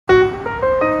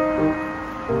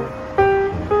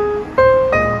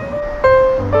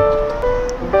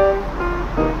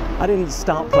I didn't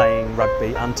start playing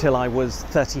rugby until I was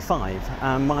 35.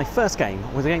 My first game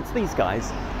was against these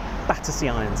guys, Battersea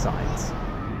Ironsides.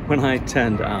 When I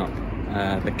turned up,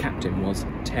 the captain was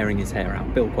tearing his hair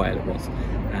out. Bill Quayle it was,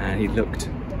 and he looked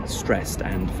stressed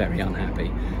and very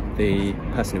unhappy. The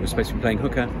person who was supposed to be playing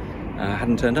hooker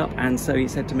hadn't turned up, and so he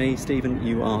said to me, "Stephen,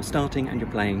 you are starting and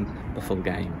you're playing the full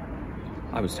game."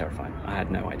 I was terrified. I had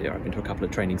no idea. I'd been to a couple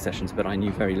of training sessions, but I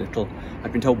knew very little.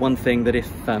 I'd been told one thing, that if,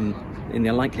 in the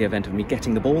unlikely event of me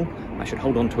getting the ball, I should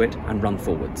hold on to it and run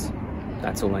forwards.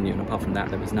 That's all I knew, and apart from that,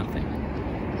 there was nothing.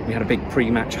 We had a big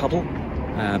pre-match huddle.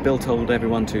 Bill told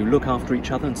everyone to look after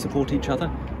each other and support each other.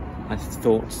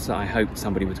 I hoped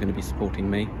somebody was going to be supporting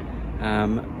me.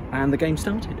 And the game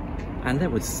started. And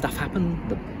there was stuff happened,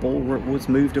 the ball was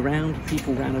moved around,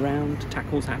 people ran around,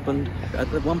 tackles happened. At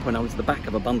one point I was at the back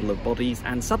of a bundle of bodies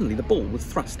and suddenly the ball was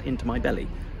thrust into my belly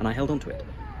and I held onto it.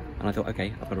 And I thought,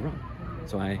 okay, I've got to run.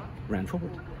 So I ran forward.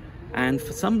 And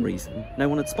for some reason, no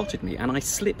one had spotted me and I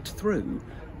slipped through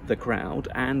the crowd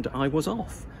and I was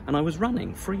off. And I was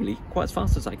running freely, quite as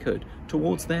fast as I could,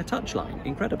 towards their touchline,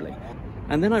 incredibly.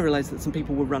 And then I realised that some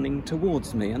people were running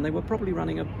towards me and they were probably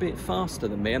running a bit faster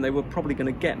than me and they were probably going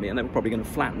to get me and they were probably going to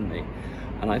flatten me.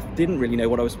 And I didn't really know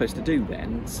what I was supposed to do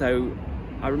then. So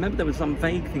I remember there was some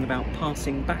vague thing about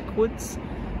passing backwards.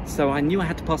 So I knew I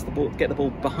had to pass the ball, get the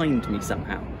ball behind me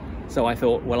somehow. So I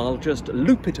thought, well, I'll just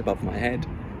loop it above my head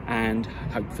and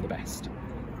hope for the best.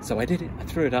 So I did it, I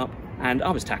threw it up, and I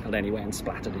was tackled anyway and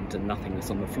splattered into nothingness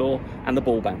on the floor, and the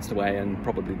ball bounced away and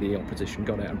probably the opposition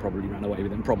got it and probably ran away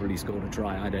with it and probably scored a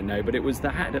try, I don't know. But it was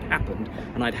that had happened,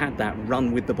 and I'd had that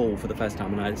run with the ball for the first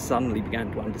time, and I suddenly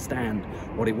began to understand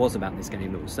what it was about this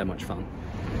game that was so much fun.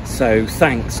 So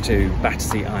thanks to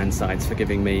Battersea Ironsides for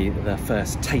giving me the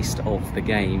first taste of the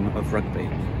game of rugby,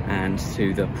 and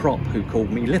to the prop who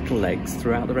called me Little Legs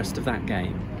throughout the rest of that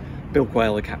game. Bill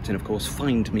Quayle, the captain, of course,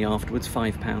 fined me afterwards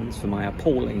 £5 for my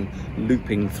appalling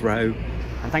looping throw.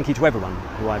 And thank you to everyone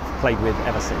who I've played with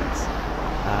ever since.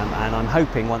 And I'm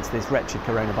hoping once this wretched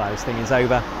coronavirus thing is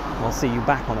over, I'll see you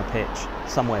back on a pitch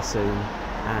somewhere soon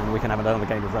and we can have another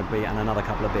game of rugby and another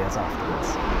couple of beers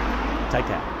afterwards. Take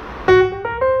care.